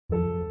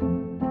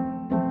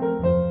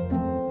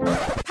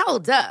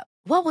Hold up.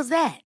 What was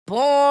that?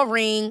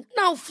 Boring.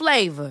 No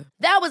flavor.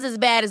 That was as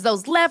bad as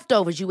those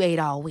leftovers you ate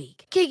all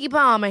week. Keke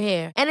Palmer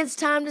here. And it's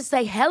time to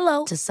say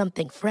hello to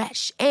something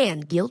fresh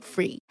and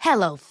guilt-free.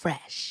 Hello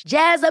Fresh.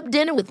 Jazz up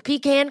dinner with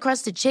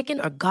pecan-crusted chicken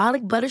or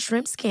garlic butter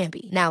shrimp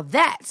scampi. Now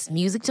that's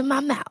music to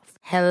my mouth.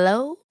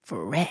 Hello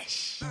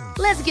Fresh.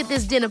 Let's get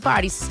this dinner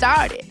party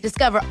started.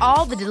 Discover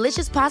all the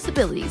delicious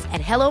possibilities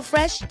at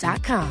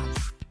hellofresh.com.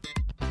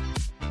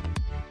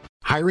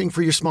 Hiring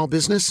for your small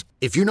business?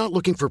 If you're not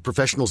looking for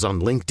professionals on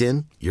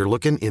LinkedIn, you're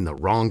looking in the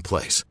wrong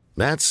place.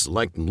 That's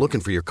like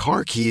looking for your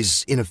car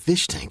keys in a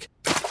fish tank.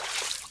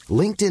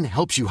 LinkedIn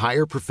helps you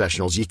hire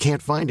professionals you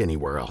can't find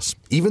anywhere else,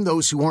 even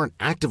those who aren't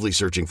actively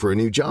searching for a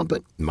new job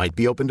but might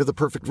be open to the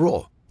perfect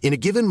role. In a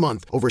given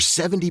month, over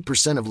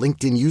 70% of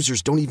LinkedIn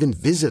users don't even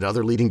visit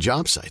other leading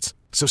job sites.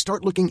 So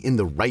start looking in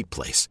the right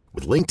place.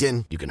 With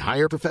LinkedIn, you can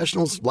hire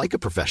professionals like a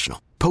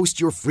professional.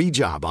 Post your free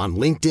job on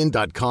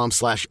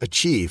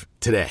linkedin.com/achieve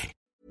today.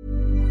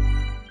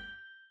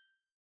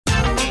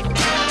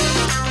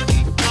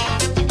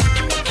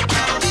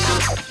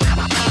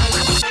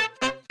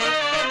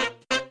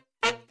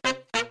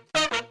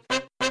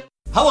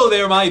 Hello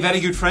there, my very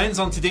good friends.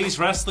 On today's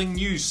wrestling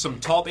news, some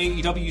top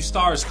AEW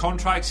stars'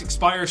 contracts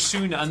expire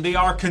soon and they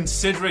are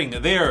considering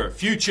their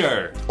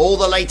future. All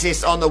the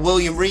latest on the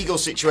William Regal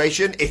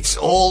situation, it's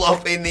all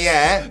up in the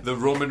air. The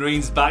Roman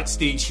Reigns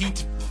backstage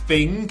heat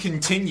thing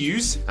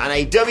continues. And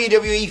a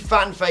WWE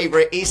fan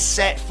favourite is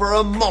set for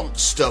a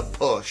monster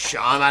push.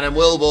 I'm Adam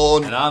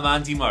Wilborn. And I'm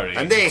Andy Murray.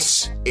 And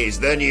this is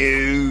the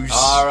news.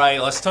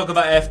 Alright, let's talk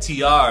about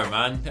FTR,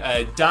 man.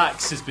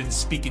 Dax has been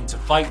speaking to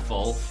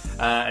Fightful.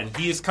 And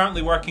he is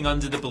currently working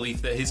under the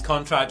belief that his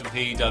contract with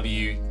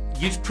AEW,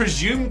 you'd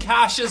presume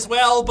cash as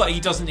well, but he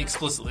doesn't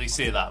explicitly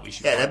say that.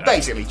 They're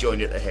basically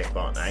joined at the hip,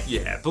 aren't they?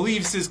 Yeah,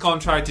 believes his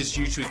contract is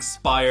due to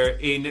expire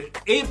in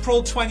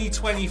April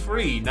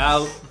 2023.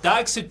 Now,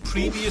 Dax had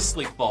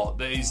previously thought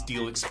that his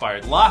deal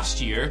expired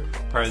last year,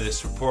 per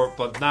this report,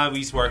 but now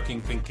he's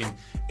thinking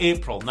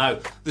April. Now,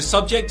 the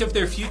subject of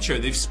their future,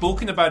 they've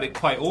spoken about it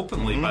quite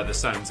openly by the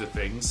sounds of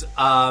things,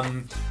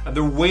 and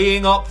they're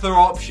weighing up their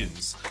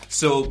options.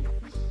 So,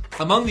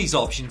 among these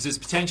options is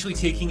potentially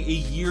taking a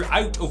year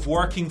out of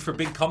working for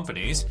big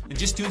companies and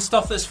just doing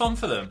stuff that's fun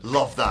for them.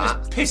 Love that.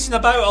 Just pissing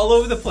about all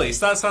over the place.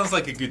 That sounds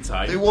like a good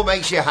time. Do what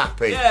makes you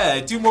happy. Yeah,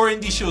 do more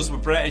indie shows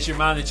with Brett as your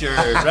manager.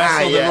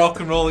 Wrestle the Rock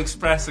and Roll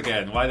Express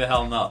again. Why the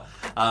hell not?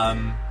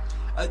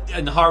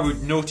 And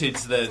Harwood noted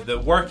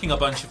that working a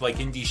bunch of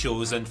indie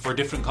shows and for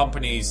different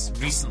companies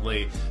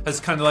recently has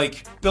kind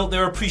of built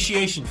their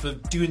appreciation for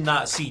doing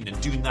that scene and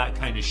doing that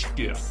kind of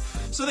stuff.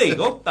 So there you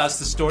go. That's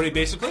the story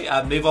basically.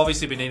 They've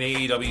obviously been in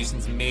AEW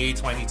since May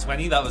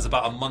 2020. That was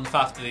about a month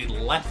after they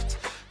left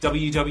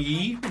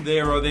WWE,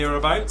 there or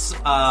thereabouts.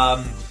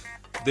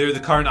 They're the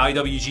current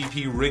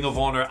IWGP, Ring of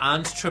Honor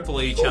and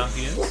AAA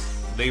champions.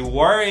 They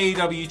were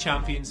AEW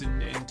champions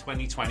in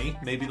 2020.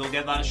 Maybe they'll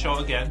get that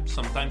shot again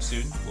sometime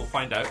soon. We'll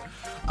find out.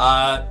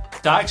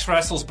 Dax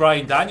wrestles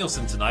Bryan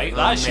Danielson tonight.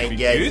 That should be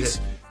good.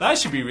 That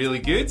should be really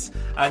good.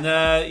 And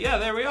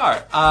there we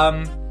are.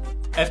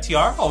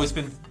 FTR, always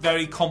been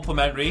very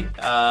complimentary.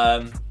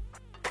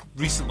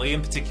 Recently,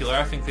 in particular,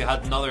 I think they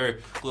had another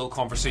little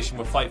conversation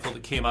with Fightful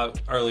that came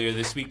out earlier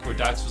this week where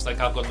Dax was like,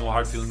 I've got no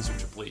hard feelings for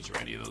Triple H or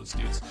any of those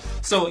dudes.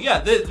 So yeah,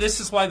 this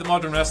is why the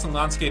modern wrestling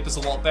landscape is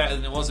a lot better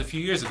than it was a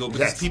few years ago,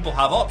 because people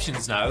have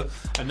options now,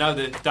 and now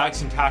that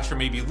Dax and Cash are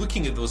maybe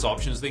looking at those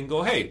options, they can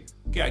go, hey,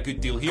 get a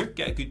good deal here,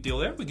 get a good deal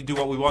there, we can do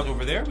what we want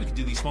over there, we can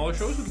do these smaller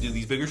shows, we can do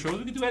these bigger shows,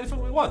 we can do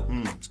anything we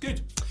want. It's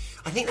good.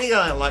 I think the thing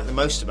I like the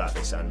most about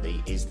this,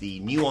 Andy, is the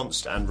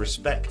nuanced and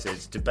respected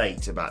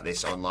debate about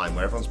this online,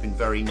 where everyone's been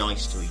very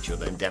nice to each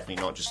other and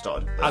definitely not just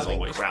started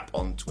buzzing crap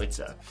on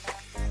Twitter.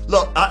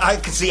 Look, I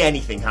could see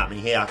anything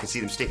happening here. I could see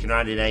them sticking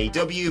around in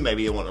AEW.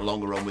 Maybe they want a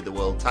longer run with the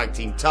World Tag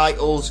Team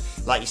titles.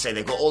 Like you say,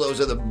 they've got all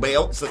those other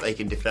belts that they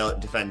can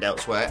defend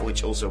elsewhere,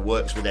 which also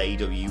works with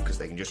AEW because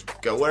they can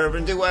just go wherever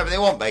and do whatever they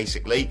want,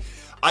 basically.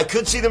 I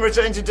could see them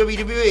returning to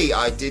WWE.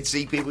 I did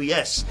see people,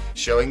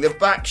 showing the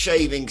back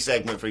shaving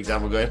segment, for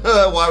example, going,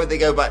 why would they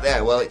go back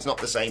there? Well, it's not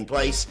the same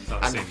place.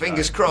 And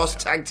fingers crossed,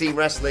 tag team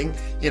wrestling,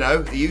 the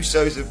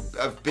Usos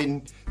have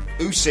been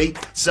Usi.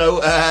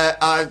 So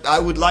I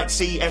would like to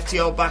see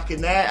FTR back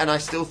in there, and I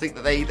still think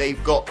that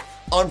they've got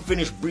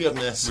unfinished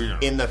weirdness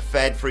in the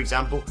Fed, for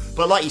example.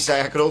 But like you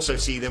say, I could also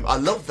see them. I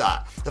love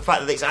that. The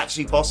fact that it's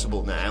actually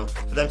possible now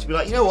for them to be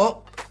like, you know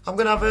what? I'm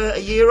going to have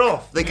a year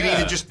off. They could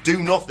either just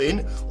do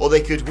nothing, or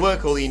they could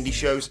work all the indie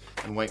shows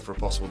and wait for a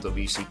possible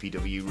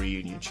WCPW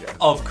reunion show.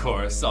 Of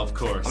course. I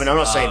mean, I'm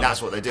not saying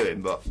that's what they're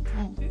doing, but...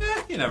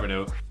 Yeah, you never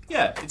know.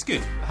 Yeah, it's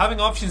good.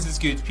 Having options is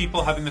good.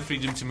 People having the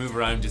freedom to move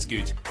around is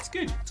good. It's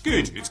good.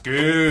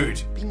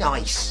 Be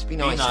nice. Be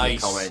nice in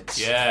the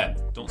comments. Yeah,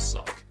 don't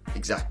suck.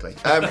 Exactly.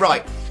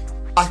 Right.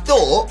 I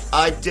thought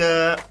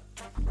I'd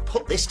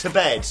put this to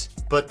bed,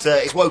 but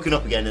it's woken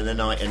up again in the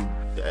night and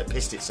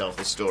pissed itself,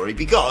 this story,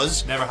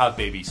 because... Never have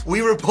babies. We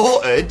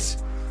reported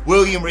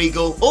William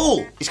Regal,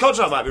 his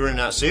contract might be running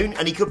out soon,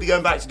 and he could be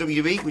going back to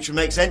WWE, which would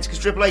make sense because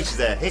Triple H is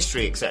there,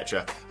 history,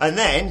 etc. And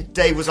then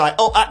Dave was like,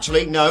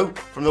 actually, no.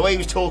 From the way he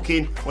was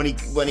talking when he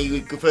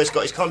first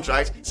got his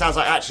contract, sounds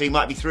like actually it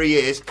might be 3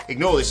 years.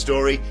 Ignore this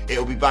story.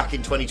 It'll be back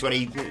in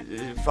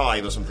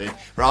 2025 or something,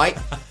 right?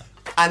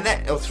 And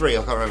then, 3,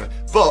 I can't remember.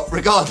 But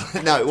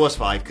regardless, no, it was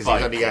 5 because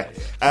he's only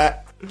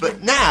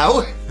but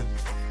now,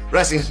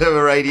 Wrestling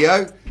Observer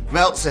Radio,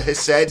 Meltzer has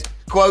said,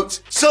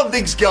 quote,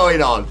 something's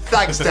going on.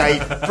 Thanks,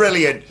 Dave.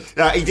 Brilliant.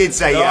 He did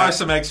say... There are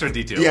some extra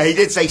details. Yeah, he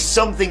did say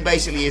something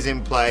basically is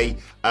in play.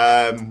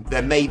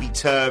 There may be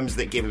terms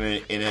that give him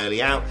an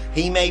early out.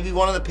 He may be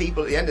one of the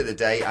people at the end of the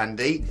day,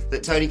 Andy,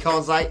 that Tony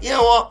Khan's like, you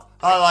know what?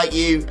 I like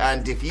you,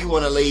 and if you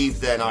want to leave,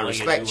 then I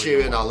respect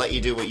you, and I'll let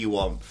you do what you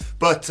want.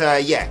 But,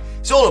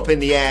 it's all up in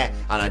the air,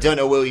 and I don't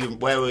know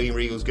where William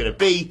Regal's going to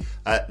be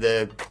at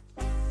the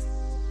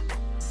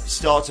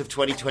start of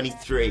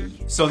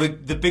 2023. So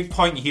the big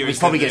point here is he's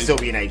probably going to still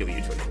be in AEW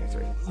in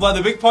 2023. Well,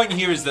 the big point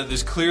here is that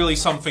there's clearly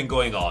something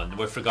going on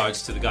with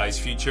regards to the guy's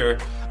future,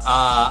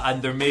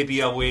 and there may be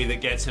a way that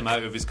gets him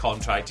out of his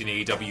contract in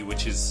AEW,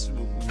 which is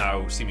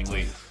now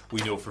seemingly,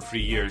 we know, for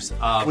 3 years.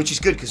 Which is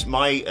good, because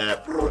my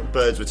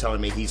birds were telling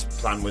me his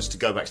plan was to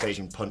go backstage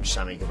and punch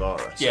Sammy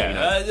Guevara.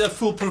 So, a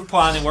foolproof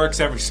plan, it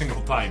works every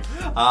single time.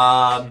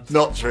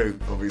 Not true,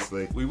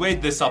 obviously. We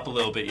weighed this up a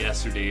little bit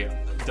yesterday.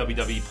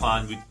 WWE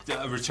plan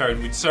would return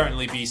would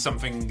certainly be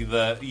something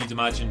that you'd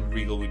imagine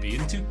Regal would be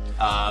into.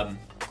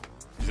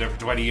 He's there for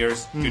 20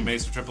 years, good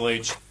mates with Triple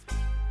H,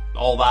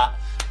 all that.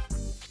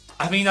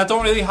 I mean, I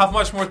don't really have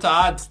much more to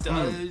add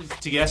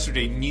to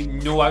yesterday.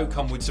 No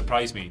outcome would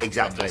surprise me.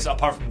 Exactly.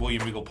 Apart from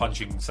William Regal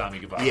punching Sammy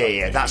Guevara.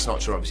 Yeah, that's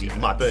not true. Obviously,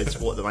 my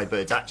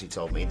birds actually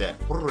told me that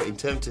in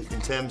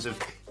terms of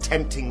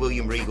tempting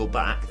William Regal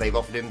back, they've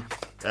offered him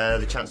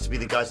the chance to be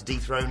the guy to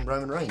dethrone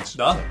Roman Reigns.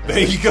 No, there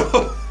you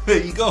go.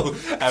 There you go.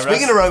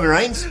 Speaking of Roman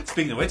Reigns.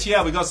 Speaking of which,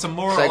 we got some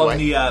more on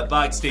the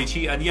backstage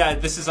heat. And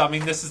this is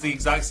the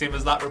exact same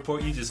as that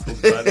report you just spoke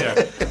about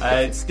there.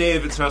 It's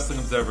Dave, it's Wrestling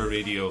Observer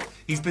Radio.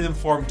 He's been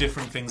informed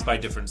different things by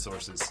different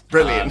sources.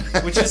 Brilliant.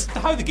 Which is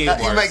how the game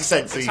works. It makes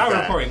sense. It's how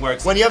reporting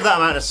works. When you have that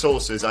amount of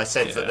sources, I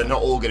sense that they're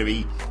not all going to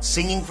be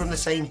singing from the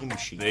same hymn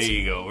sheet. There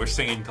you go. We're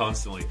singing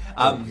constantly.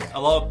 A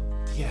lot of...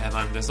 Yeah,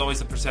 man, there's always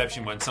a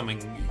perception when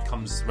something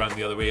comes around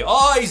the other way.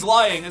 Oh, he's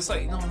lying. It's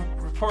like, no,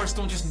 reporters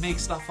don't just make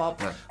stuff up.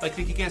 No. Like,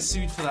 they could get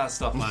sued for that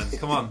stuff, man.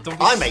 Come on.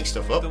 I make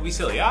stuff up. Don't be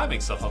silly. I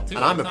make stuff up too.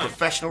 And I'm a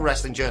professional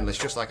wrestling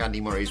journalist, just like Andy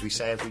Murray, as we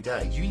say every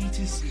day. You need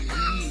to see...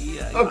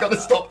 I've got to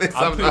stop this.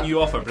 I'm putting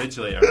you off a bridge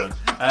later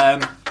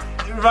on.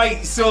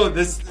 Right, so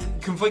there's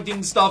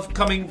conflicting stuff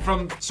coming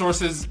from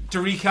sources. To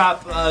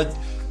recap, a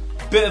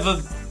bit of a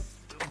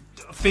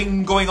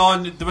thing going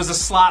on. There was a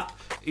slap.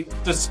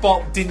 The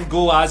spot didn't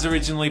go as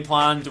originally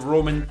planned.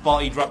 Roman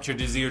thought he'd ruptured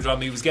his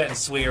eardrum. He was getting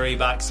sweary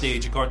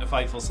backstage, according to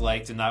Fightful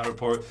Select in that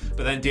report.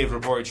 But then Dave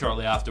reported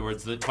shortly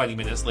afterwards that 20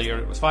 minutes later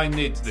it was fine.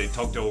 They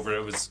talked over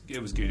it.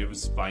 It was good. It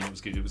was fine. It was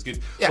good.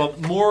 Yeah.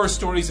 But more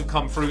stories have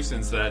come through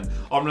since then.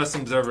 On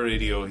Wrestling Observer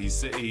Radio,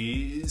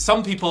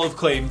 some people have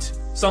claimed,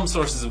 some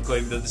sources have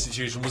claimed that the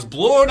situation was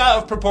blown out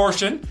of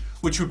proportion,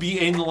 which would be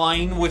in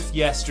line with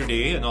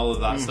yesterday and all of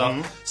that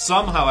stuff.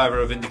 Some, however,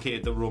 have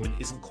indicated that Roman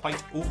isn't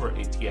quite over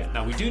it yet.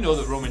 Now, we do know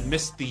that Roman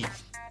missed the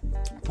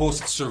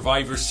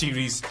post-Survivor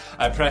Series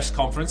press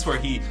conference where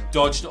he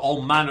dodged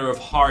all manner of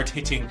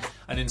hard-hitting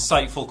and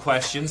insightful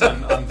questions,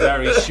 I'm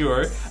very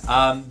sure.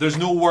 There's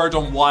no word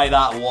on why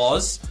that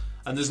was,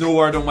 and there's no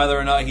word on whether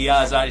or not he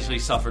has actually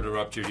suffered a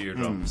ruptured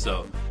eardrum.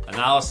 So,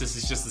 analysis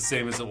is just the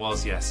same as it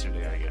was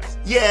yesterday, I guess.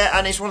 Yeah,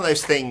 and it's one of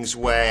those things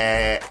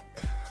where...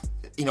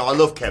 I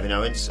love Kevin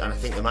Owens, and I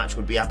think the match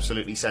would be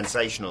absolutely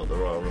sensational at the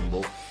Royal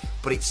Rumble.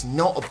 But it's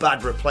not a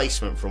bad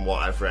replacement from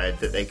what I've read,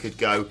 that they could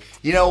go,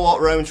 you know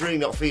what, Roman's really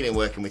not feeling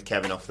working with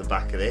Kevin off the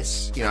back of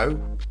this.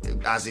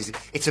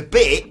 It's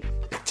a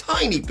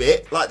tiny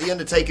bit, like the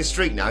Undertaker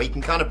streak now. He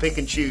can kind of pick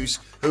and choose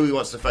who he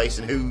wants to face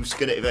and who's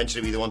going to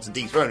eventually be the one to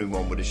dethrone him,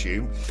 one would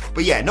assume.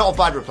 But yeah, not a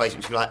bad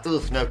replacement to be like,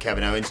 ugh, no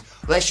Kevin Owens.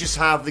 Let's just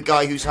have the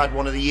guy who's had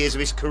one of the years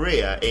of his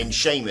career in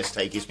Sheamus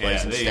take his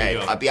place instead.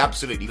 I'd be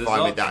absolutely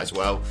fine with that as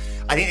well.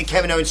 I think the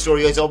Kevin Owens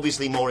story is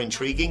obviously more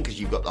intriguing because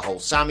you've got the whole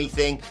Sammy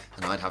thing,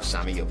 and I'd have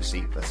Sammy,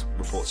 obviously, as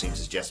report seems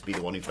to suggest, be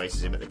the one who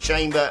faces him at the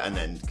Chamber, and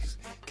then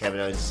Kevin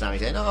Owens and Sammy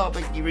saying,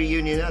 big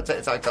reunion, I'll take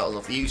the tag titles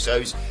off the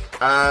Usos.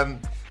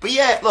 But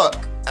yeah, look,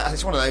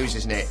 it's one of those,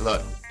 isn't it?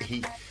 Look,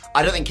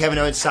 I don't think Kevin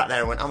Owens sat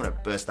there and went, I'm going to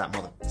burst that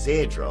mother's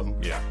eardrum.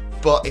 Yeah.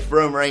 But if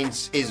Roman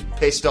Reigns is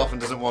pissed off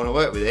and doesn't want to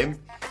work with him,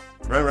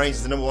 Roman Reigns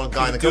is the number one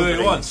guy in the company. He can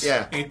do what he wants.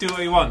 Yeah. He can do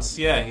what he wants.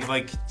 Yeah.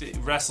 He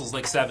wrestles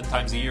 7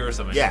 times a year or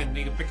something. Yeah.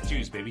 He can pick and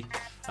choose, baby.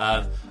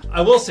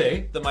 I will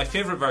say that my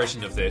favourite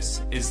version of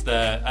this is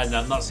and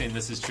I'm not saying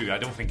this is true, I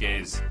don't think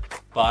it is,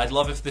 but I'd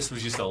love if this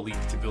was just a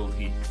leak to build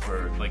heat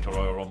for a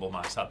Royal Rumble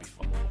match. That'd be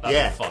fun.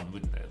 That'd be fun,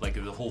 wouldn't it? Like,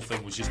 the whole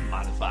thing was just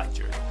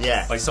manufactured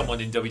by someone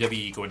in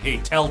WWE going, hey,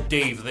 tell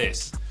Dave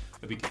this.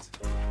 That'd be good.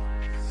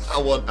 I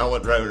want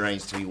Roman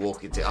Reigns to be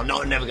walking to, I'm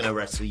never going to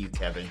wrestle you,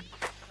 Kevin.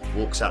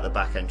 walks out the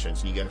back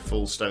entrance, and you go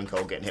full Stone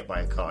Cold getting hit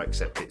by a car,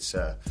 except it's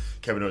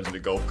Kevin Owens in a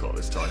golf cart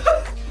this time.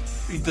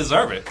 You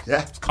deserve it.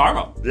 Yeah. It's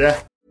karma.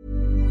 Yeah.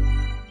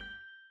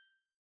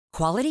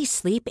 Quality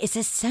sleep is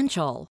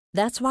essential.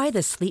 That's why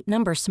the Sleep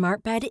Number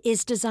Smart Bed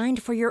is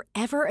designed for your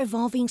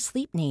ever-evolving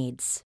sleep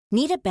needs.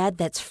 Need a bed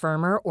that's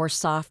firmer or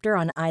softer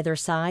on either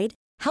side?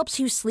 Helps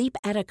you sleep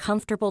at a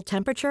comfortable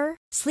temperature?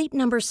 Sleep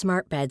Number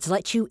Smart Beds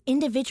let you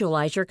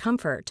individualize your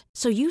comfort,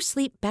 so you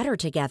sleep better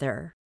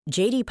together.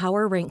 J.D.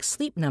 Power ranks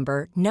Sleep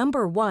Number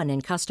number 1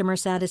 in customer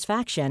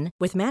satisfaction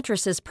with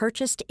mattresses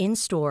purchased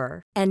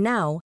in-store. And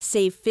now,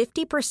 save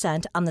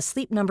 50% on the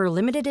Sleep Number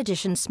Limited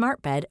Edition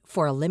Smart Bed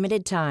for a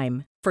limited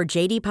time. For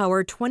J.D.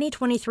 Power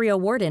 2023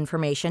 award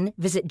information,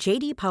 visit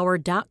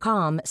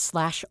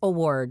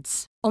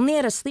jdpower.com/awards. Only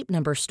at a Sleep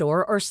Number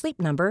store or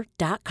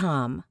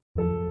sleepnumber.com.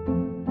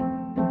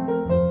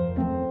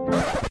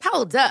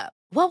 Hold up.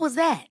 What was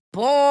that?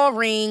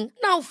 Boring.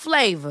 No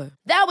flavor.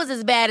 That was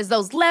as bad as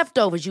those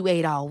leftovers you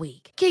ate all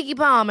week. Keke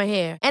Palmer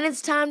here, and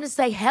it's time to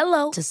say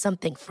hello to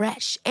something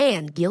fresh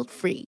and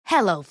guilt-free.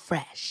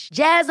 HelloFresh.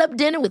 Jazz up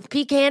dinner with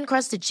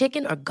pecan-crusted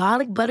chicken or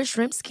garlic butter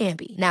shrimp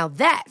scampi. Now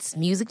that's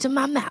music to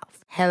my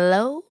mouth.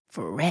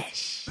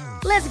 HelloFresh.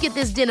 Let's get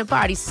this dinner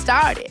party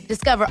started.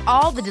 Discover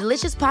all the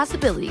delicious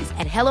possibilities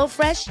at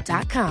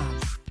HelloFresh.com.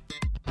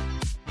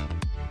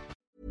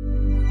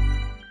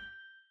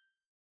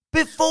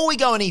 Before we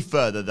go any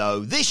further, though,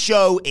 this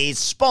show is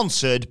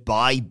sponsored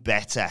by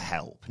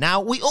BetterHelp.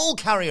 Now, we all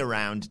carry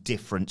around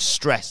different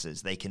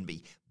stressors. They can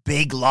be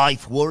big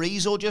life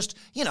worries or just,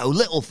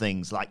 little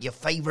things like your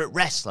favourite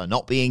wrestler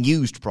not being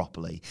used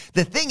properly.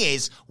 The thing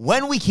is,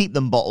 when we keep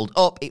them bottled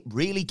up, it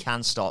really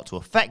can start to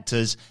affect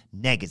us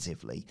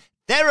negatively.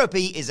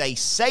 Therapy is a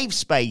safe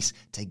space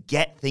to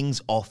get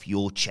things off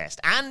your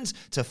chest and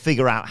to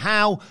figure out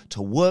how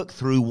to work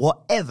through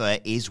whatever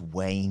is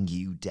weighing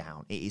you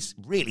down. It is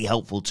really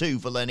helpful too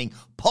for learning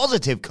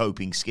positive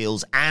coping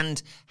skills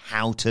and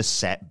how to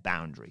set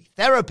boundaries.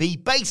 Therapy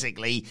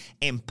basically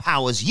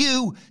empowers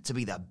you to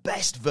be the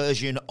best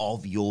version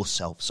of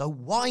yourself. So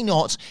why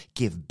not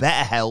give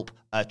BetterHelp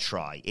a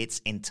try? It's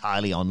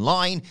entirely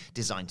online,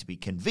 designed to be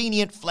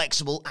convenient,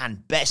 flexible,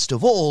 and best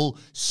of all,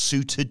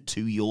 suited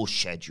to your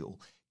schedule.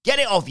 Get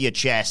it off your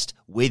chest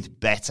with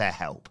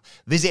BetterHelp.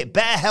 Visit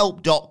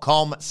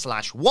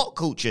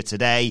betterhelp.com/whatculture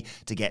today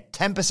to get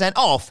 10%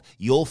 off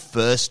your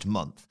first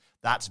month.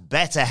 That's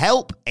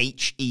BetterHelp,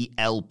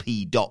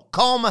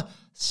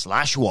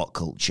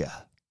 HELP.com/whatculture.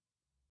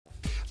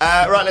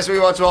 Right, let's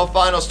move on to our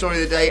final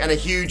story of the day, and a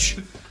huge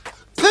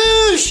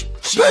push,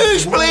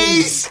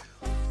 please.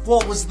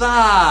 What was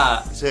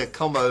that? It's a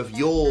combo of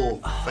your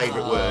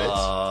favourite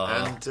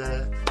words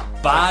and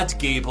Bad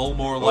Gable,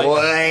 more like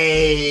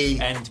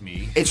and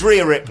me. It's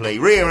Rhea Ripley.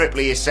 Rhea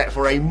Ripley is set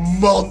for a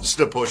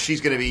monster push. She's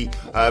going to be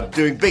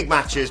doing big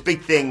matches,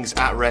 big things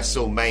at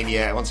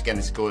WrestleMania. Once again,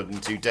 this is according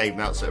to Dave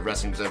Meltzer of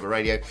Wrestling Observer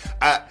Radio.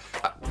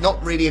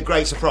 Not really a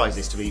great surprise,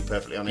 this, to be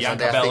perfectly honest.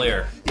 Bianca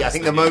Belair. Yeah, I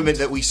think the moment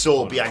that we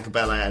saw Bianca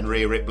Belair and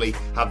Rhea Ripley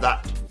have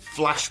that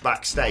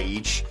flashback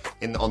stage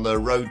on the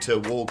road to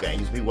War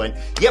Games, we went,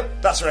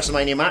 yep, that's a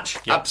WrestleMania match.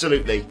 Yep.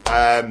 Absolutely.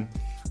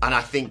 And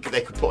I think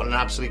they could put on an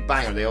absolute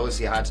banger. They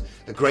obviously had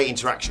a great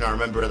interaction, I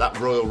remember, at that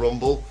Royal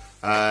Rumble.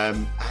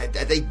 Of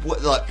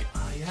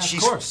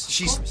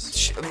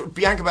course.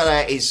 Bianca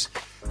Belair is...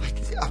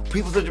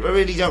 People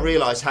really don't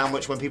realise how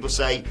much when people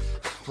say,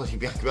 bloody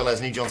Bianca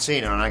Belair's new John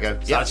Cena, and I go,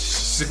 yeah,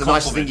 that's the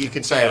nicest thing you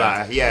can say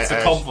about her. Yeah, it's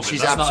a compliment.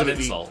 She's that's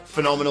absolutely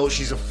phenomenal.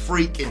 She's a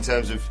freak in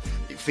terms of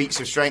feats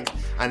of strength.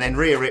 And then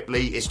Rhea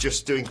Ripley is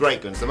just doing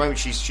great guns. The moment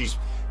she's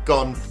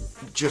gone...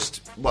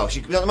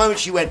 the moment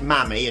she went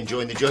mammy and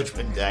joined the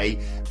Judgment Day,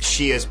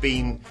 she has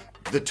been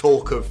the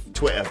talk of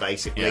Twitter,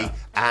 basically. Yeah.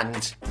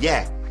 And,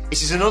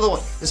 this is another one.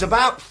 There's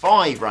about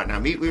 5 right now.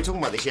 We were talking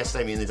about this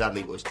yesterday, me and the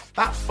Dudley boys.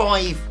 About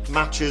 5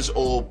 matches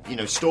or,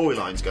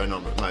 storylines going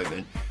on at the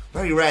moment.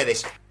 Very rare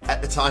this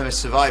at the time of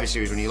Survivor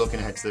Series when you're looking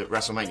ahead to the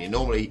WrestleMania.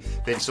 Normally,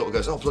 Vince sort of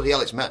goes, oh, bloody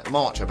hell, it's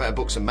March, I better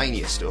book some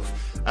Mania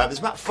stuff. There's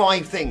about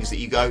 5 things that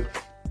you go...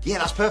 Yeah,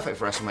 that's perfect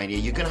for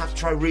WrestleMania. You're going to have to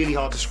try really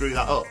hard to screw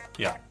that up.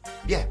 Yeah.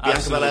 Yeah,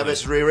 Bianca Belair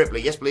versus Rhea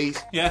Ripley. Yes,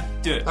 please. Yeah,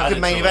 do it. That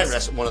could main event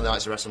one of the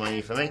nights of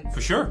WrestleMania for me.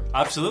 For sure,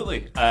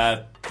 absolutely.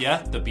 The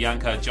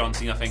Bianca John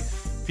Cena thing.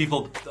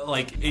 People,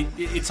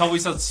 it's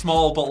always a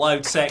small but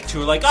loud sect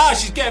who are like,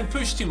 she's getting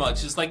pushed too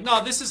much. It's like,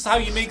 no, this is how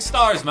you make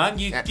stars, man.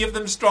 You give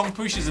them strong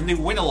pushes and they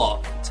win a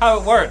lot. That's how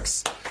it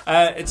works.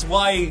 It's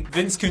why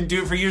Vince couldn't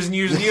do it for years and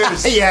years and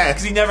years. Yeah.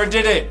 Because he never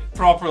did it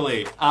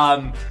properly.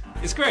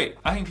 It's great.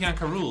 I think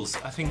Bianca rules.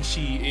 I think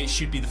she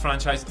should be the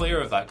franchise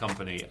player of that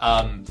company.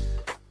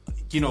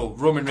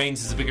 Roman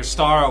Reigns is a bigger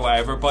star or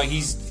whatever, but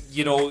he's,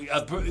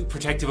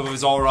 protective of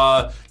his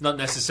aura, not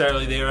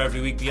necessarily there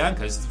every week.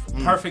 Bianca's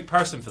the perfect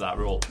person for that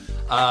role.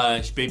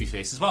 She's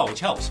babyface as well, which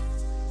helps.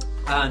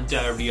 And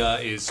Rhea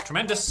is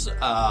tremendous.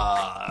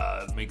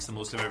 Makes the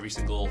most of every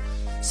single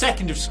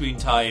second of screen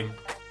time.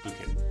 Look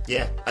in.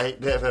 Yeah, a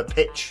bit of a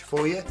pitch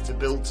for you to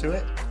build to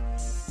it.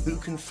 Who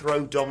can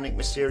throw Dominic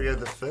Mysterio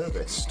the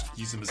furthest?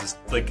 Use him as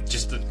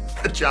just a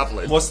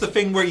javelin. What's the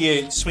thing where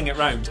you swing it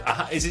round?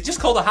 Is it just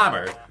called a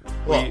hammer?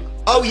 What?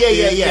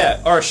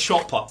 Yeah. Or a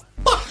shot put.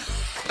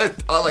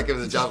 I like him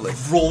as a javelin.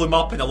 Roll him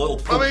up in a little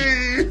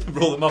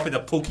roll him up in a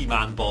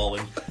Pokemon ball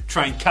and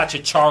try and catch a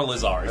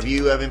Charizard. Have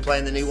you been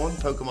playing the new one,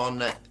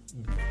 Pokemon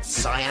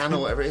Cyan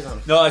or whatever it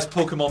is? No, it's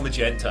Pokemon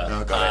Magenta.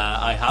 Oh, got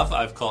it. I have.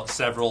 I've caught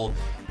several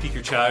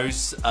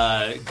Pikachu's,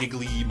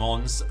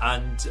 Gigglemons,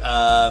 and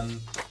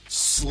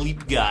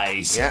Sleep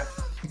Guys. Yeah,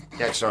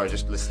 sorry,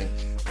 just listening.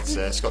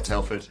 It's Scott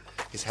Telford.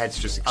 His head's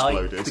just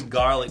exploded. I like the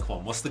garlic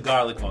one. What's the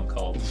garlic one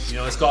called? You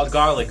know, it's got a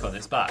garlic on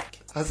its back.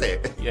 Has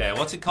it? Yeah,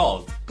 what's it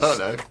called? I don't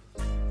know.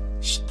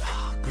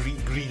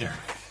 Greener.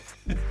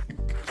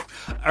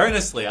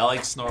 Honestly, I like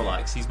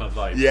Snorlax. He's my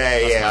vibe.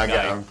 Yeah, I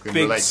get him. Big,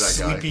 relate to that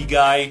sleepy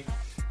guy.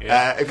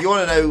 Yeah. If you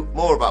want to know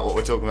more about what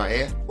we're talking about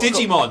here...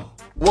 Digimon.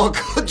 What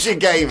Culture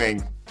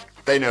Gaming?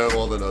 They know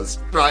more than us.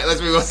 Right,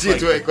 let's move on to your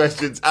Twitter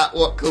questions. At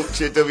What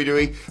Culture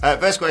WWE.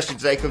 First question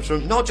today comes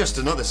from not just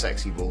another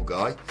sexy ball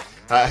guy,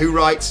 who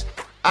writes...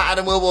 At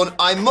Adam Wilborn,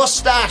 I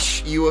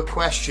mustache you a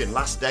question.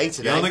 Last day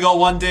today. You only got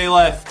 1 day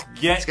left.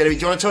 It's going to be...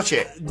 Do you want to touch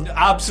it?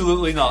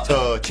 Absolutely not.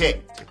 Touch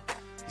it.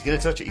 He's going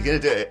to touch it. He's going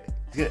to do it.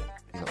 He's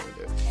not going to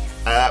do it.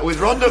 With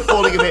Ronda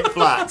falling a bit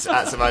flat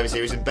at Survivor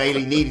Series and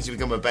Bayley needing to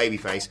become a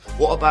babyface,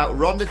 what about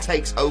Ronda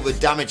takes over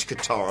Damage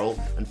Control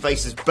and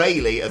faces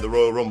Bayley at the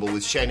Royal Rumble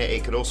with Shayna?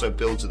 It could also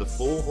build to the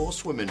 4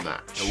 Horsewomen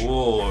match.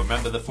 Oh,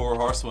 remember the 4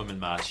 Horsewomen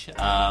match?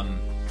 I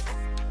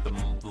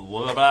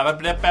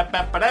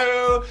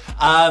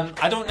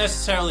don't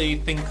necessarily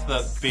think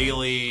that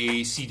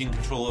Bayley ceding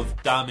control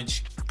of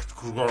Damage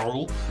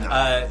Control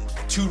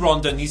to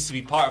Ronda needs to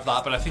be part of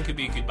that, but I think it'd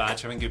be a good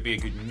match. I think it'd be a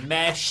good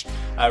mesh.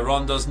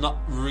 Ronda's not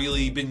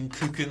really been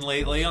cooking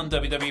lately on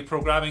WWE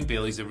programming.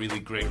 Bayley's a really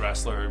great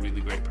wrestler, a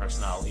really great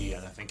personality,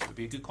 and I think it would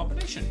be a good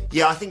combination.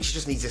 Yeah, I think she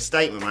just needs a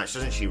statement match,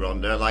 doesn't she,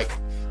 Ronda? Like,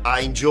 I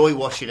enjoy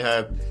watching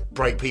her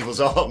break people's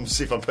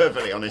arms, if I'm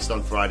perfectly honest,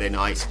 on Friday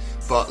nights.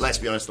 But let's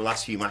be honest, the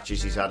last few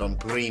matches she's had on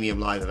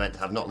premium live event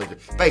have not lived.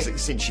 Basically,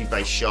 since she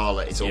faced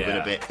Charlotte, it's all been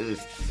a bit.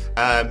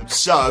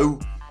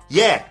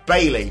 Yeah,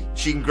 Bayley.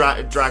 She can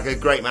drag a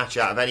great match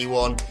out of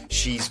anyone.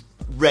 She's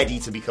ready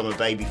to become a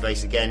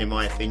babyface again, in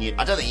my opinion.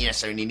 I don't think you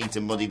necessarily need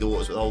to muddy the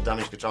waters with the whole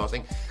Damage Control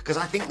thing, because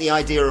I think the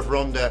idea of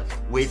Ronda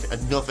with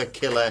another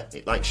killer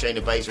like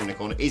Shayna Baszler in the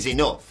corner is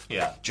enough.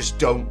 Yeah. Just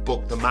don't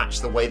book the match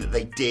the way that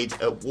they did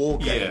at War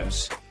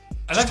Games.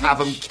 And just have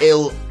them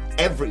kill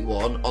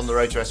everyone on the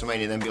road to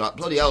WrestleMania and then be like,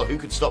 bloody hell, who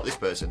could stop this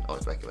person? Oh,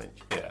 it's Becky Lynch.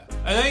 Yeah.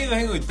 And I think the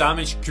thing with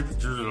Damage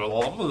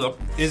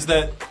is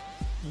that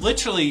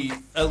literally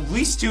at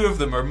least 2 of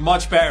them are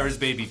much better as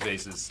baby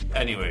faces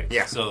anyway.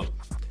 Yeah. So,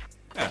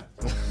 yeah.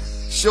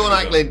 Sean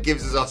Ackland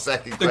gives us our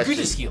second question. They're good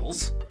as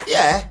heels.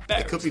 Yeah,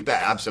 better. It could be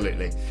better,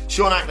 absolutely.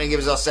 Sean Ackland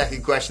gives us our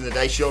second question of the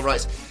day. Sean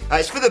writes,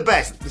 it's for the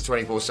best. The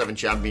 24/7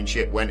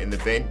 championship went in the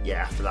bin.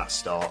 Yeah, after that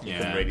start, you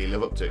couldn't really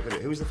live up to it, could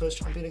it? Who was the first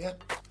champion again?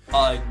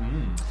 I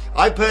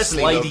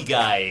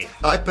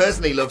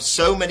personally love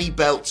so many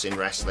belts in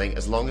wrestling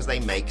as long as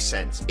they make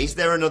sense. Is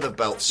there another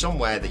belt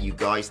somewhere that you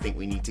guys think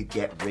we need to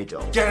get rid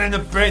of? Get in the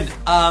bin.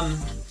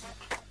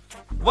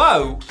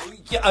 Wow.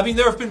 Yeah, I mean,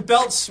 there have been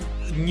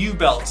new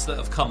belts that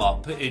have come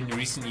up in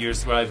recent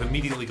years where I've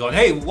immediately gone,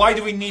 hey, why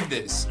do we need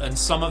this? And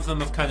some of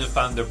them have kind of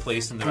found their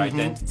place and their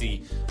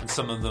identity, and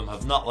some of them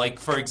have not. Like,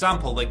 for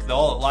example, like the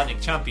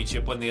All-Atlantic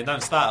Championship, when they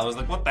announced that, I was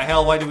like, what the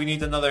hell, why do we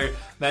need another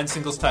men's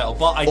singles title?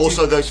 But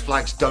those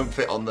flags don't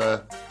fit on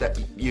the...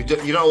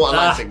 You know what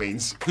Atlantic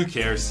means. Who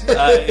cares?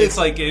 It's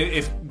like,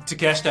 if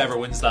Takeshita ever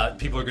wins that,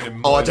 people are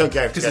going to... I don't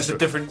care. Because it's a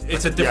different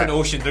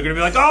ocean. They're going to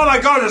be like, oh my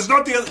god, it's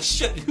not the other...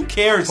 Shit, who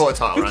cares?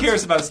 Who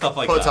cares about stuff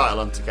like that? Put a title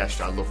on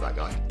Takeshita, I love that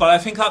guy. But I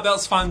think that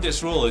belt's found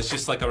its role as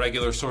just like a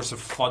regular source of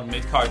fun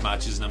mid-card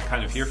matches, and I'm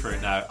kind of here for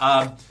it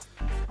now.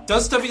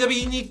 Does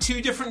WWE need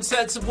 2 different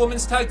sets of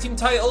women's tag team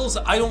titles?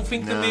 I don't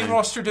think the main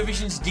roster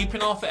division's deep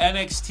enough.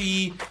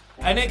 NXT,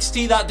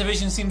 that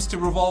division seems to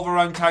revolve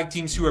around tag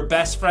teams who are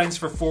best friends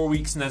for 4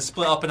 weeks and then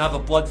split up and have a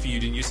blood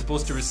feud, and you're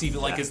supposed to receive it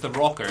like it's the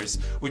Rockers,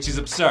 which is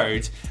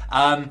absurd.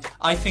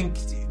 I think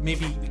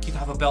maybe we could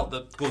have a belt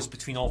that goes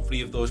between all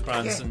 3 of those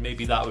brands, and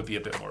maybe that would be a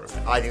bit more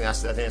effective. I think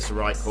that's the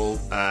right call.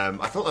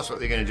 I thought that's what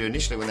they were going to do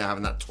initially when they were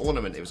having that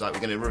tournament. It was like,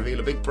 we're going to reveal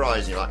a big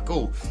prize, and you're like,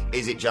 cool,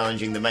 is it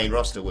challenging the main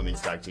roster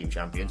women's tag team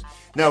champions?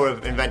 No, we're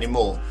inventing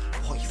more.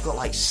 What, you've got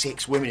like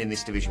 6 women in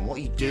this division, what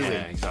are you doing?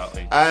 Yeah,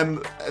 exactly.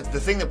 The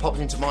thing that popped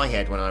into my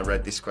head when I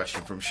read this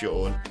question from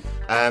Sean,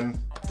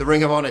 the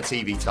Ring of Honor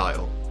TV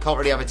title. Can't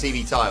really have a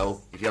TV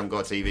title if you haven't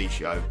got a TV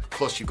show.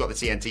 Plus, you've got the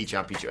TNT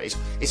Championship.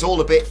 It's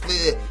all a bit...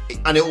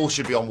 and it all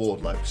should be on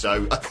Wardlow.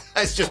 So,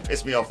 it's just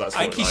pissed me off. I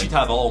think he should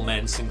have all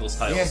men's singles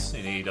titles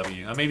in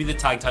AEW. And maybe the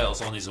tag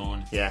title's on his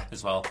own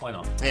as well. Why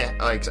not?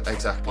 Yeah,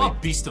 exactly. What a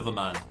beast of a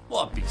man.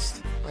 What a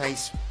beast. Well,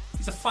 he's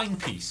a fine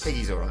piece. I think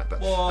he's alright,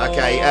 but...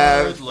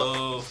 Okay,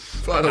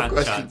 final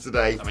question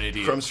today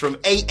comes from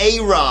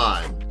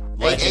Aaron.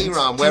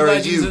 Aaron, where are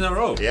you? 2 legends in a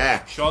row.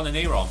 Yeah. Sean and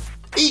Aaron.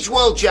 Each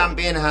world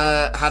champion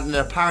had an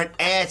apparent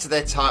heir to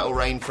their title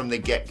reign from the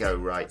get-go,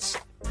 writes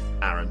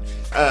Aaron.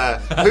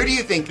 Who do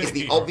you think is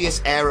the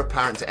obvious heir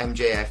apparent to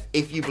MJF,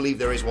 if you believe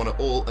there is one at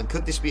all, and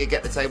could this be a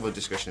get-the-table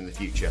discussion in the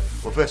future?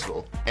 Well, first of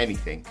all,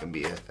 anything can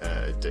be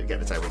a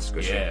get-the-table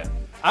discussion. Yeah.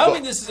 I don't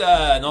think this is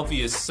an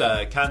obvious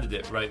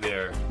candidate right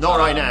there. Not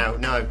right now,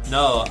 no.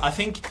 No, I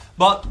think...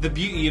 But the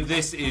beauty of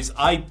this is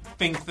I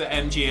think that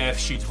MJF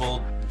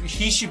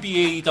should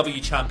be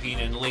AEW champion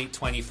in late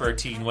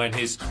 2013 when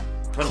his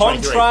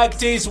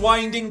contract is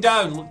winding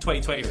down.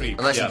 2023.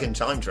 Unless you can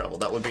time travel,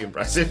 that would be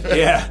impressive.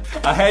 Yeah,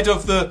 ahead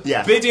of the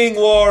bidding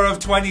war of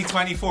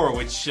 2024,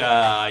 which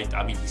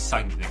I mean, he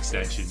signed an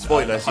extension.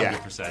 Spoilers,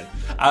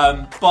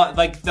 100%. But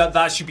like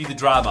that should be the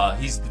drama.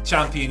 He's the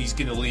champion. He's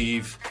going to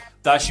leave.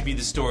 That should be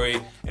the story.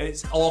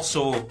 It's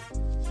also,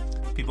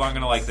 people aren't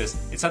going to like this,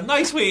 it's a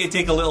nice way to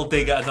take a little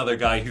dig at another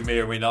guy who may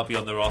or may not be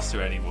on the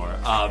roster anymore,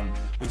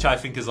 which I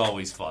think is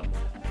always fun.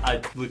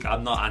 Look,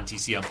 I'm not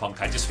anti-CM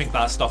Punk. I just think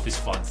that stuff is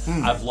fun.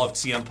 I've loved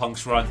CM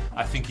Punk's run.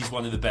 I think he's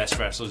one of the best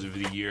wrestlers of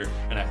the year,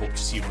 and I hope to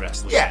see him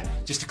wrestle again.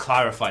 Just to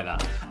clarify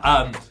that.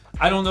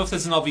 I don't know if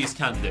there's an obvious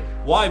candidate.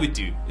 What I would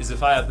do is,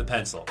 if I have the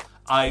pencil,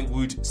 I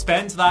would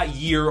spend that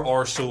year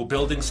or so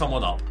building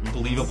someone up,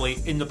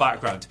 believably, in the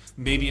background.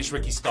 Maybe it's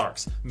Ricky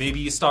Starks. Maybe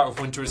you start with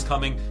Winter is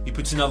Coming. He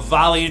puts in a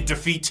valiant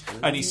defeat,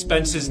 and he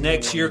spends his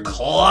next year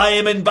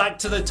climbing back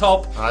to the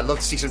top. I'd love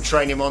to see some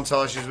training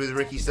montages with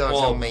Ricky Starks.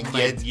 Oh my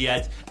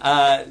God.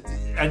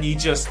 And he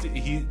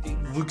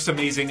looks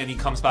amazing, and he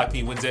comes back and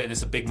he wins it, and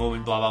it's a big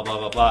moment, blah, blah, blah,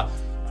 blah, blah.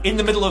 In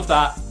the middle of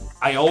that,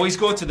 I always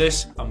go to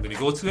this, I'm going to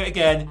go to it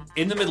again.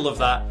 In the middle of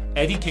that,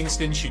 Eddie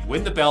Kingston should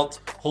win the belt,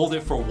 hold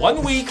it for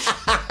 1 week,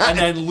 and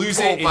then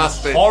lose it in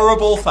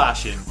horrible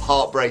fashion.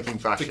 Heartbreaking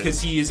fashion. Because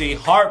he is a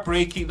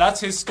heartbreaking...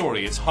 That's his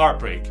story, it's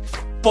heartbreak.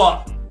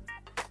 But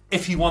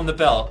if he won the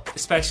belt,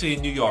 especially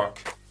in New York,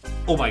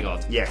 oh my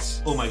God.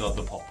 Yes. Oh my God,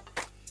 the pop.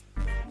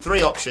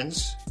 3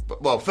 options.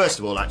 Well, first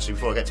of all, actually,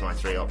 before I get to my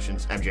 3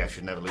 options, MJF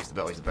should never lose the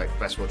belt. He's the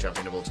best world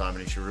champion of all time,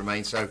 and he should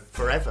remain so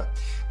forever.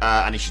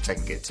 And he should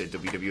take it to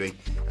WWE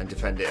and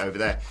defend it over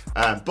there.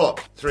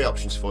 But 3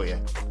 options for you.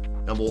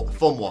 Number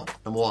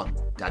 1,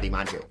 Daddy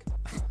Magic.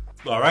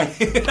 All right.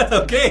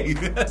 Okay.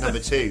 Number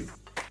 2,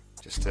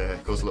 just to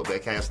cause a little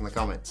bit of chaos in the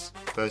comments.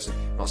 Person,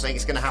 I'm not saying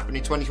it's going to happen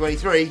in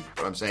 2023,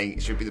 but I'm saying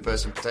it should be the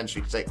person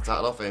potentially to take the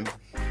title off him.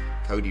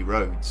 Cody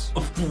Rhodes.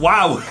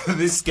 Wow,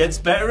 this gets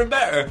better and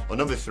better. Well,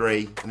 number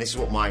 3, and this is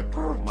what my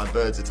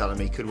birds are telling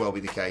me could well be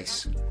the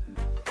case.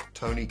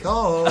 Tony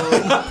Khan.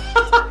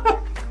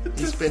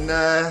 He's been.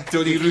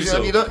 Tony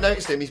Russo. You don't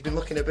notice him. He's been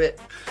looking a bit.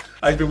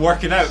 I've been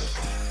working out.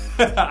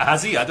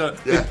 Has he? I don't.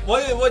 Yeah.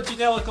 What do you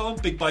now call him?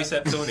 Big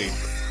bicep Tony.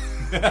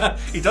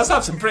 He does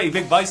have some pretty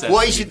big biceps.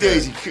 What he should do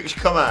is he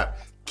should come out,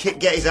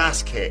 get his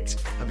ass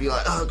kicked, and be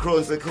like, crawl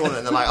into the corner,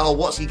 and they're like,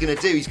 what's he gonna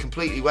do? He's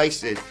completely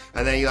wasted.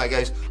 And then he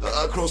goes,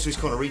 crawls to his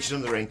corner, reaches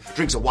under the ring,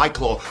 drinks a White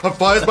Claw, and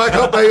fires back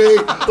up,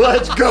 baby.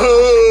 Let's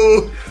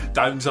go.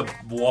 Downs a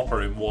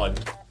Whopper in 1.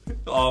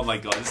 Oh my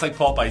God, it's like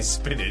Popeye's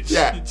spinach.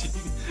 Yeah.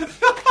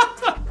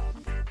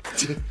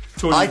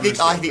 I think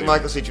Russo,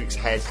 Michael Sidgwick's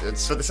head,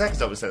 for the second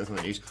time I said this on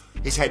the news,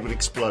 his head would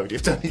explode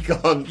if Tony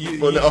Khan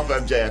won it off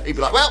MJF. He'd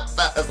be like, well,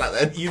 that's that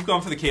then. You've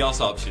gone for the chaos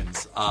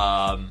options.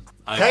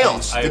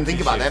 Chaos. Didn't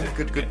think about them.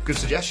 Good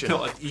suggestion.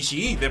 No,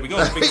 Ishii. There we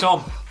go. Big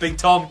Tom. Big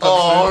Tom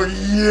comes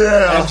through.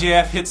 Yeah.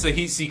 MJF hits the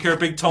heat seeker.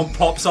 Big Tom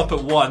pops up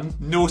at 1.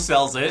 No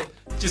sells it.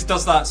 Just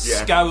does that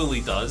scowl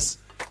he does.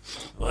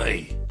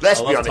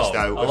 Let's be honest,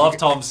 though. I love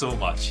Tom so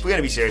much. If we're going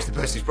to be serious, the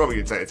person who's probably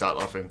going to take the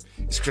title off him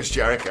is Chris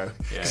Jericho.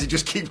 Because he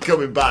just keeps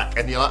coming back,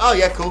 and you're like, oh,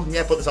 yeah, cool.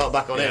 Yeah, put the title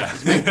back on him.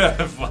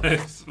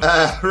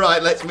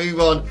 Right, let's move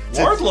on.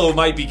 Wardlow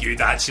might be good,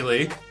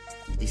 actually.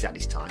 He's had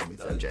his time with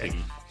MJ.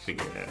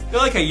 They're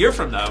like a year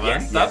from now,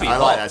 man. That'd be I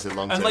hot. like that as a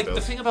long-term And build.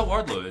 the thing about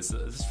Wardlow is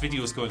this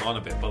video is going on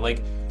a bit, but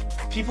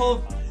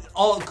people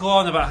all go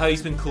on about how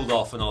he's been cooled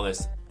off and all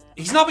this.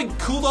 He's not been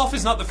cooled off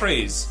is not the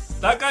phrase.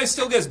 That guy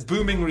still gets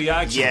booming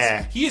reactions.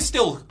 Yeah. He is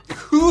still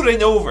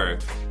hooring over,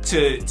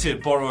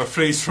 to borrow a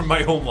phrase from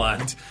my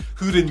homeland.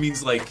 Hooring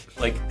means like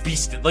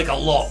beast, like a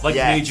lot,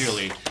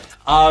 majorly.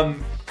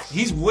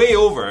 He's way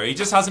over. He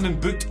just hasn't been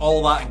booked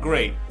all that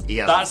great.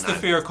 That's the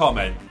fair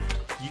comment.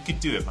 You could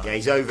do it, man. Yeah,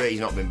 he's over. He's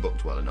not been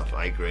booked well enough.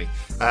 I agree.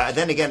 And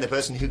then again, the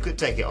person who could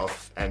take it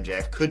off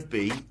MJF could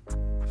be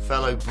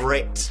fellow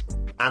Brit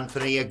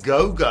Anthony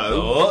Ogogo.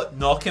 Oh,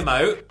 knock him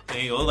out. There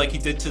you go, like he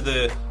did to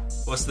the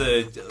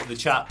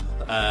chap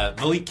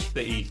Malik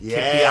that he kicked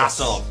the ass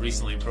off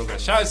recently in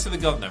Progress. Shout out to the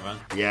governor, man.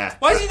 Yeah.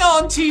 Why is he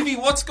not on TV?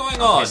 What's going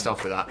on? I'm pissed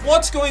off with that.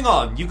 What's going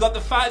on? You've got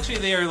the factory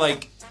there, and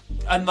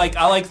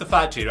I like the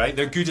factory, right?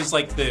 They're good as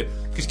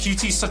because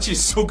QT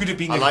is so good at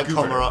being. I like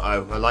goober.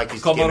 Comoroto. I like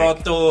his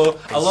Comoroto.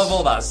 gimmick. I love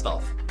all that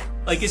stuff.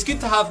 It's good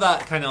to have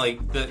that kind of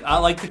I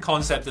like the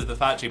concept of the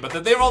factory, but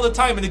they're there all the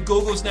time and the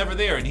Go-Go's never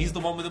there, and he's the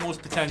one with the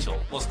most potential.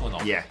 What's going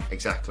on? Yeah,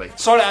 exactly.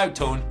 Sort it out,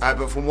 Tone.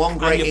 But from one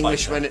great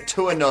Englishman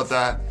to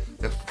another,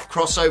 the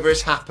crossover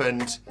has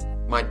happened.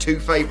 My 2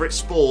 favourite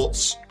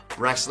sports,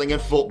 wrestling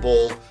and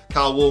football.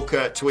 Carl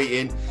Walker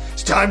tweeting,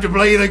 It's time to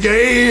play the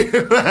game.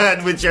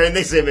 And we're showing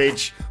this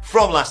image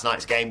from last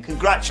night's game.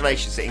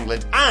 Congratulations to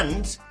England,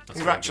 and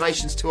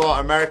congratulations to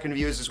our American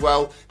viewers as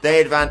well.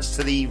 They advanced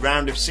to the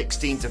round of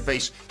 16 to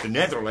face the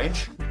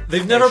Netherlands.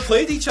 They've never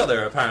played each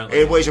other,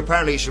 apparently.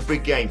 Apparently it's a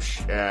big game. It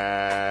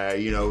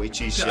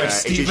is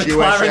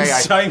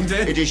McLaren chimed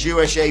in. It is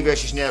USA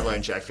versus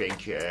Netherlands, I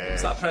think.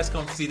 It's that press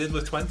conference he did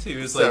with 20. He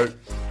was like,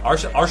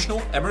 Arsenal,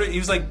 Emirates. He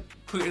was like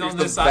putting on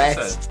this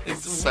accent.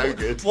 It's so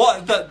good.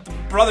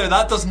 Brother,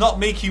 that does not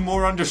make you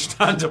more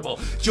understandable.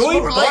 Joey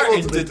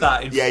Barton did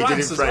that in France. Yeah, he did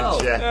in French, well.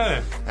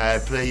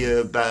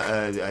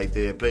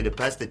 Play the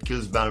pass that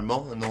kills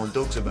Balmain, and no one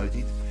talks about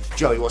it.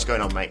 Joey, what's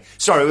going on, mate?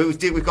 Sorry,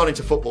 we've gone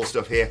into football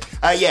stuff here.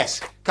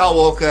 Yes, Carl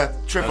Walker,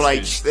 Triple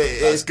H,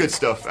 it's good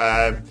stuff.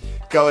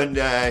 Go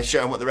and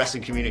show them what the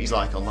wrestling community's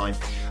like online.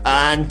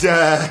 And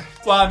well,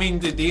 I mean,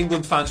 the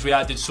England fans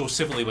reacted so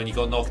civilly when you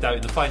got knocked out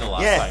in the final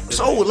last time.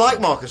 So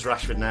like Marcus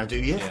Rashford now, do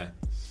you? Yeah.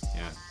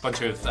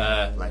 Bunch of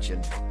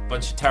legend.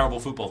 Bunch of terrible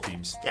football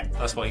teams. Yeah,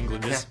 that's what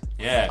England is.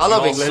 Yeah, I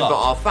love England, but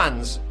our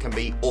fans can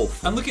be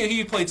awful. And look at who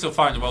you played so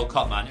far in the World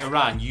Cup, man.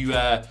 Iran, you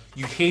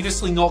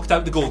heinously knocked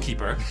out the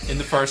goalkeeper in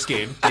the first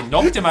game. They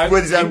knocked him out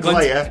with his own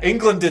player.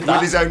 England did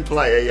that with his own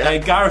player. Yeah,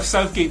 Gareth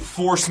Southgate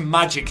force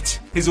magicked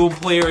his own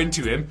player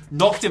into him,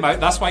 knocked him out.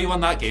 That's why you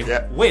won that game.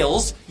 Yeah.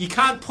 Wales, you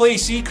can't play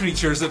sea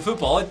creatures at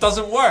football. It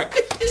doesn't work.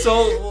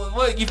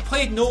 So you've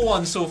played no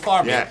one so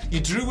far, mate. You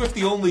drew with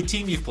the only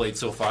team you've played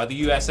so far,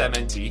 the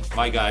USMNT,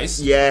 my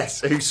guys.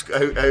 Yes,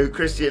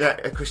 Christian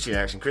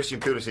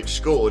Pulisic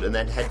scored and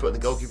then headbutt the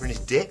goalkeeper in his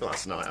dick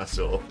last night. I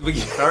saw.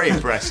 Very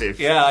impressive.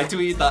 Yeah, I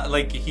tweeted that.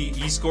 Like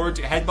he scored,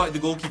 headbutted the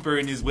goalkeeper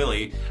in his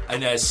willy,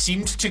 and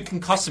seemed to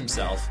concuss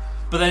himself.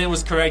 But then it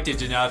was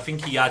corrected, and I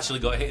think he actually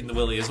got hit in the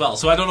willy as well.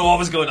 So I don't know what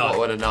was going on. Oh,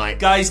 what a night.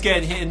 Guys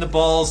getting hit in the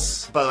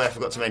balls. By the way, I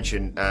forgot to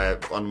mention,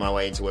 on my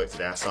way into work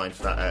today, I signed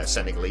for that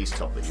Senegalese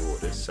top that you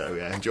ordered. So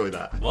enjoy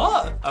that.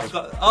 What?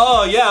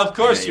 Oh, yeah, of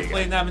course. You're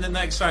playing them in the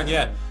next round.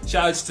 Yeah.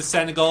 Shoutouts to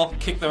Senegal.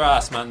 Kick their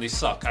ass, man. They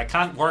suck. I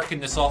can't work in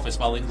this office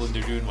while England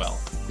are doing well.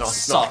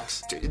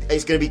 Sucks.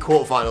 It's going to be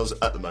quarterfinals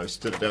at the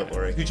most. Don't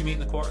worry. Who'd you meet in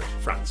the quarters?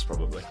 France,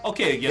 probably.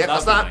 Okay, yeah,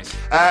 that's nice.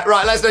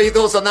 Right, let us know your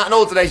thoughts on that and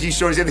all today's news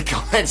stories in the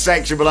comment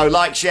section below.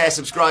 Like, share,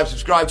 subscribe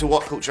to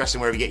What Culture Wrestling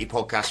wherever you get your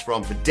podcasts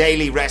from. For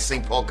daily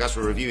wrestling podcasts,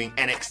 we're reviewing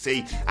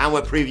NXT and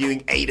we're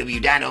previewing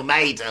AEW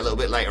Dynamite a little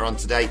bit later on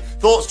today.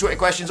 Thoughts, Twitter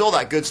questions, all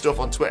that good stuff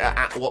on Twitter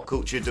at What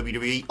Culture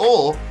WWE,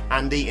 or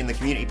Andy in the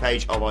community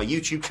page of our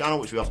YouTube channel,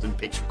 which we often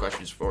pitch for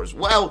questions for as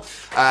well.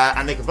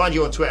 And they can find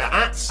you on Twitter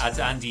at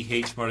Andy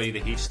H. Murray.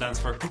 The H stands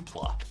for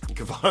Hoopla. You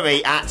can follow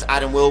me at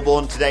Adam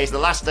Wilborn. Today is the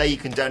last day you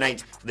can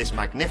donate for this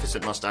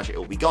magnificent moustache. It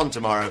will be gone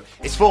tomorrow.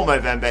 It's for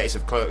Movember. It's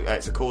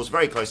a cause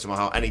very close to my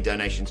heart. Any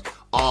donations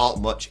are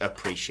much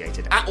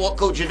appreciated. At What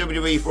Culture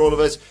WWE for all of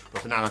us.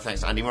 But for now,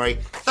 thanks to Andy Murray.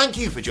 Thank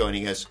you for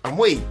joining us, and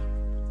we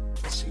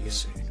will see you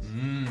soon.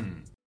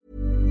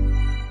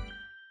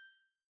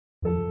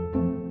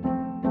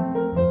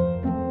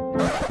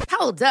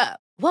 Hold up.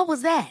 What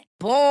was that?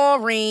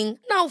 Boring.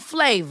 No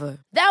flavor.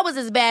 That was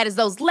as bad as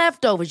those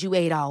leftovers you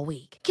ate all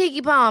week.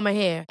 Keke Palmer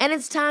here, and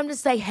it's time to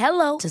say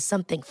hello to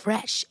something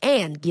fresh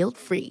and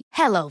guilt-free.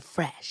 Hello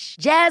Fresh.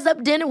 Jazz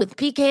up dinner with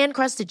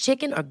pecan-crusted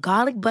chicken or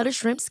garlic butter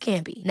shrimp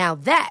scampi. Now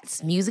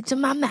that's music to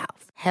my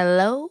mouth.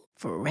 Hello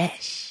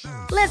Fresh.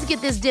 Let's get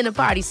this dinner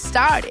party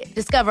started.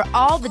 Discover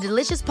all the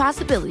delicious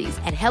possibilities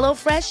at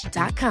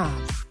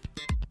HelloFresh.com.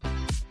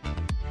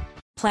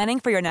 Planning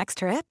for your next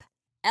trip?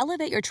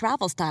 Elevate your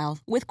travel style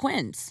with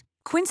Quince.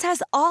 Quince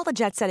has all the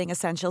jet-setting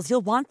essentials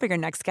you'll want for your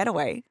next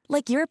getaway,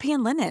 like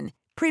European linen,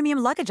 premium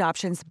luggage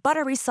options,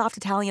 buttery soft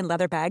Italian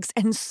leather bags,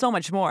 and so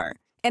much more.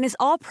 And is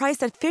all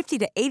priced at 50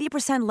 to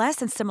 80% less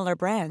than similar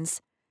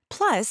brands.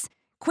 Plus,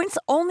 Quince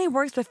only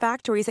works with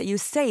factories that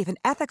use safe and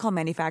ethical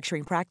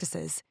manufacturing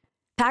practices.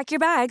 Pack your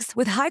bags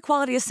with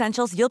high-quality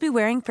essentials you'll be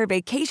wearing for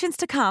vacations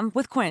to come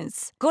with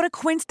Quince. Go to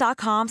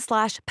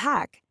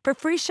quince.com/pack for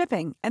free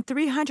shipping and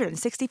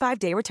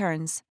 365-day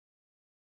returns.